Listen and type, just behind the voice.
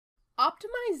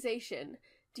Optimization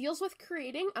deals with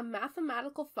creating a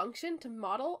mathematical function to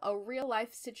model a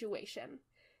real-life situation,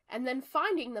 and then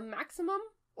finding the maximum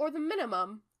or the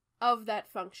minimum of that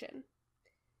function.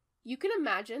 You can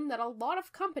imagine that a lot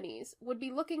of companies would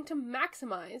be looking to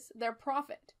maximize their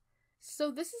profit. So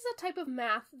this is a type of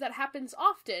math that happens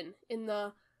often in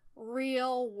the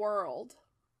real world.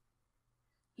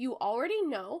 You already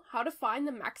know how to find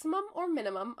the maximum or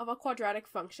minimum of a quadratic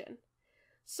function,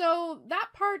 so that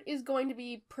part is going to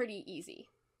be pretty easy.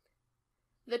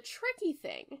 The tricky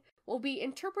thing will be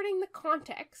interpreting the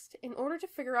context in order to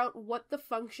figure out what the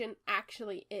function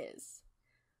actually is.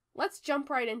 Let's jump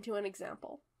right into an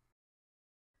example.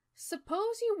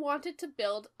 Suppose you wanted to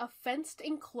build a fenced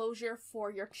enclosure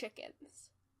for your chickens.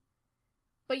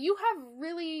 But you have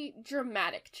really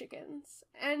dramatic chickens,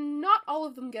 and not all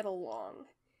of them get along.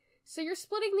 So you're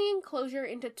splitting the enclosure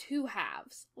into two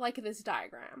halves, like this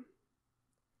diagram.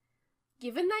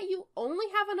 Given that you only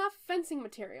have enough fencing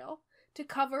material to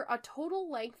cover a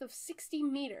total length of 60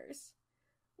 meters,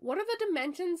 what are the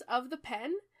dimensions of the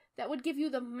pen that would give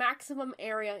you the maximum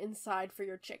area inside for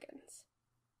your chickens?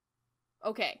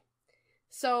 Okay,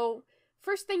 so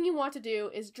first thing you want to do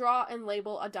is draw and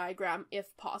label a diagram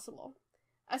if possible,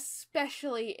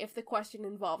 especially if the question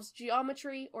involves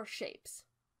geometry or shapes.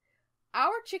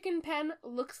 Our chicken pen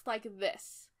looks like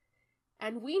this,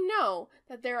 and we know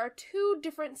that there are two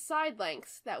different side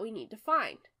lengths that we need to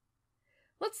find.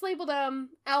 Let's label them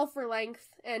L for length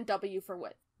and W for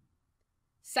width.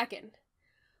 Second,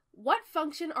 what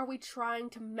function are we trying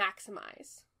to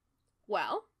maximize?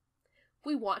 Well,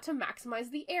 we want to maximize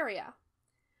the area.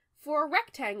 For a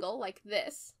rectangle like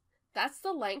this, that's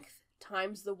the length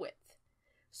times the width.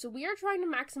 So we are trying to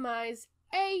maximize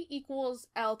A equals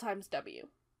L times W.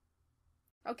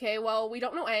 Okay, well, we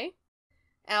don't know A,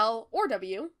 L, or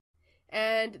W,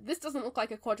 and this doesn't look like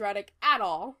a quadratic at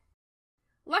all.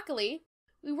 Luckily,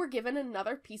 we were given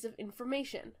another piece of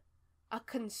information, a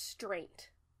constraint.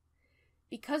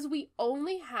 Because we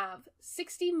only have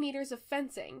 60 meters of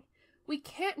fencing, we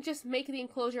can't just make the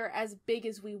enclosure as big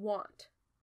as we want.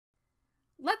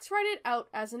 Let's write it out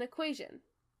as an equation.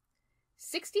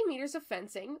 60 meters of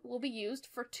fencing will be used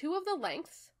for 2 of the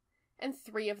lengths and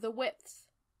 3 of the widths.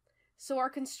 So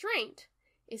our constraint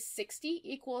is 60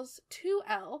 equals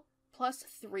 2L plus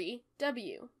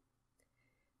 3W.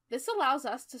 This allows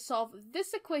us to solve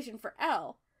this equation for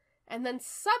L, and then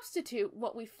substitute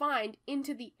what we find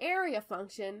into the area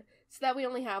function so that we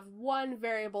only have one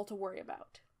variable to worry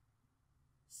about.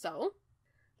 So,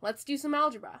 let's do some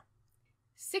algebra.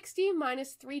 60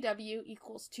 minus 3W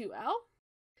equals 2L,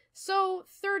 so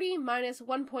 30 minus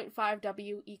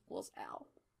 1.5W equals L.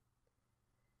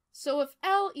 So if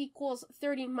L equals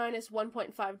 30 minus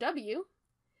 1.5W,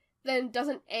 then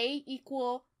doesn't A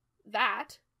equal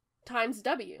that times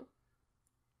W?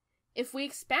 If we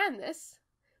expand this,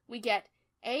 we get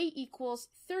A equals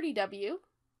 30W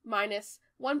minus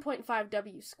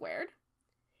 1.5W squared.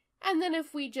 And then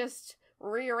if we just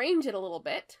rearrange it a little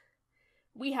bit,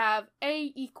 we have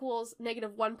A equals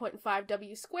negative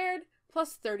 1.5W squared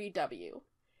plus 30W.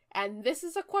 And this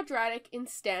is a quadratic in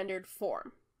standard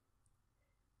form.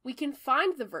 We can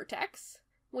find the vertex,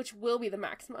 which will be the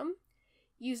maximum,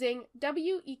 using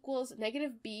W equals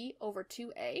negative B over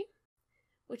 2A,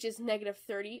 which is negative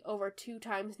 30 over 2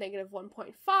 times negative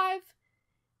 1.5,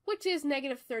 which is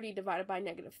negative 30 divided by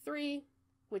negative 3,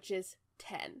 which is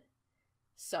 10.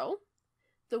 So,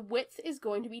 the width is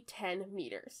going to be 10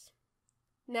 meters.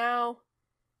 Now,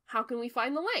 how can we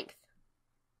find the length?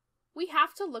 We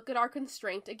have to look at our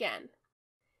constraint again.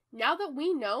 Now that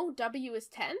we know W is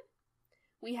 10,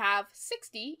 we have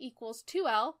 60 equals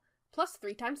 2L plus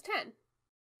 3 times 10.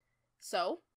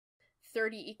 So,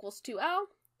 30 equals 2L,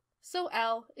 so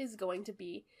L is going to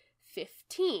be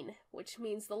 15, which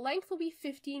means the length will be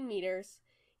 15 meters,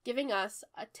 giving us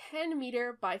a 10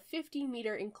 meter by 15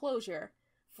 meter enclosure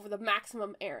for the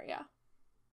maximum area.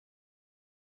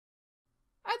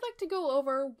 I'd like to go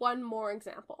over one more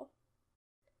example.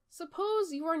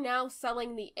 Suppose you are now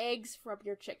selling the eggs from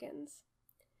your chickens.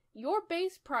 Your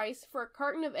base price for a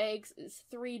carton of eggs is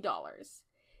 $3,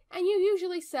 and you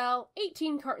usually sell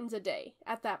 18 cartons a day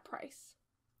at that price.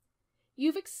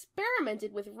 You've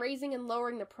experimented with raising and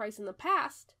lowering the price in the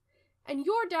past, and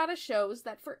your data shows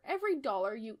that for every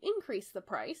dollar you increase the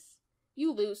price,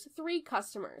 you lose 3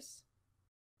 customers.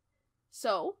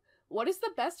 So, what is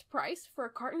the best price for a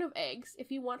carton of eggs if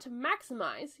you want to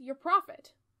maximize your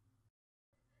profit?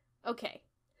 Okay,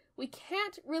 we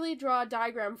can't really draw a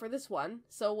diagram for this one,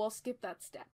 so we'll skip that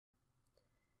step.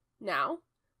 Now,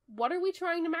 what are we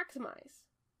trying to maximize?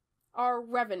 Our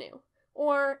revenue,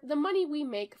 or the money we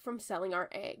make from selling our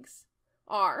eggs.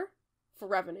 Our for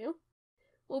revenue,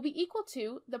 will be equal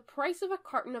to the price of a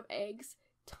carton of eggs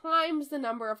times the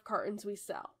number of cartons we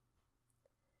sell.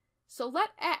 So let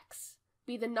X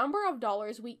be the number of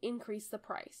dollars we increase the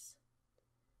price.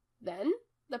 Then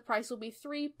the price will be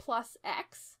 3 plus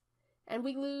X, and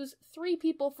we lose 3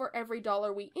 people for every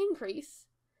dollar we increase,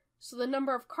 so the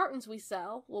number of cartons we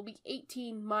sell will be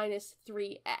 18 minus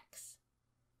 3X.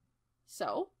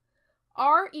 So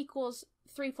R equals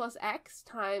 3 plus X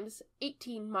times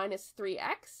 18 minus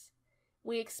 3X.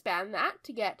 We expand that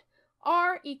to get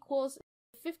R equals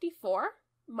 54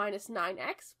 minus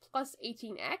 9X plus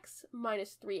 18X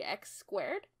minus 3X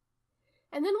squared.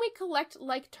 And then we collect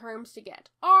like terms to get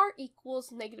R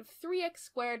equals negative 3X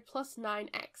squared plus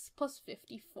 9X plus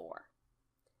 54.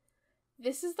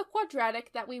 This is the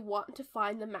quadratic that we want to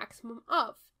find the maximum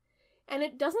of, and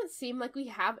it doesn't seem like we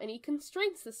have any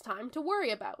constraints this time to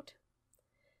worry about.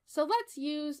 So let's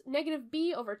use negative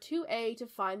b over 2a to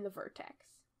find the vertex.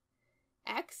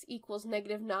 X equals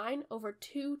negative 9 over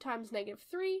 2 times negative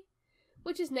 3,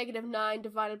 which is negative 9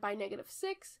 divided by negative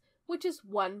 6, which is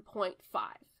 1.5.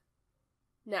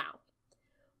 Now,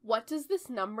 what does this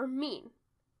number mean?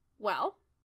 Well,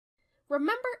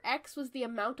 remember X was the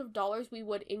amount of dollars we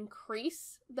would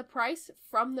increase the price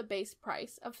from the base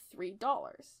price of $3.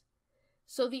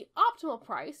 So the optimal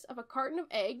price of a carton of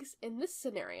eggs in this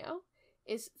scenario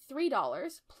is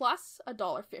 $3 plus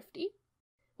 $1.50,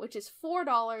 which is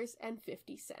 $4.50.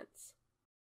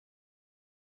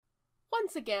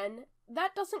 Once again,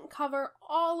 that doesn't cover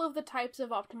all of the types of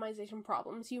optimization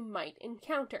problems you might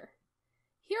encounter.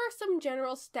 Here are some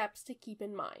general steps to keep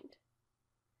in mind.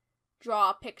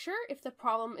 Draw a picture if the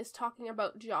problem is talking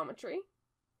about geometry.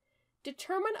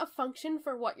 Determine a function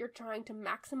for what you're trying to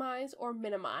maximize or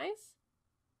minimize.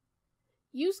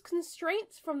 Use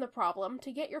constraints from the problem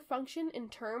to get your function in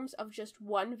terms of just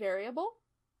one variable.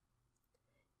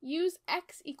 Use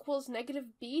x equals negative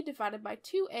b divided by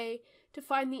 2a to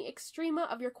find the extrema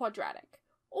of your quadratic,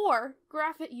 or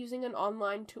graph it using an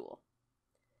online tool.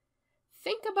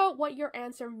 Think about what your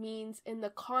answer means in the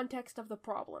context of the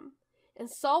problem, and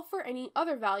solve for any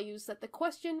other values that the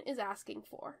question is asking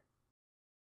for.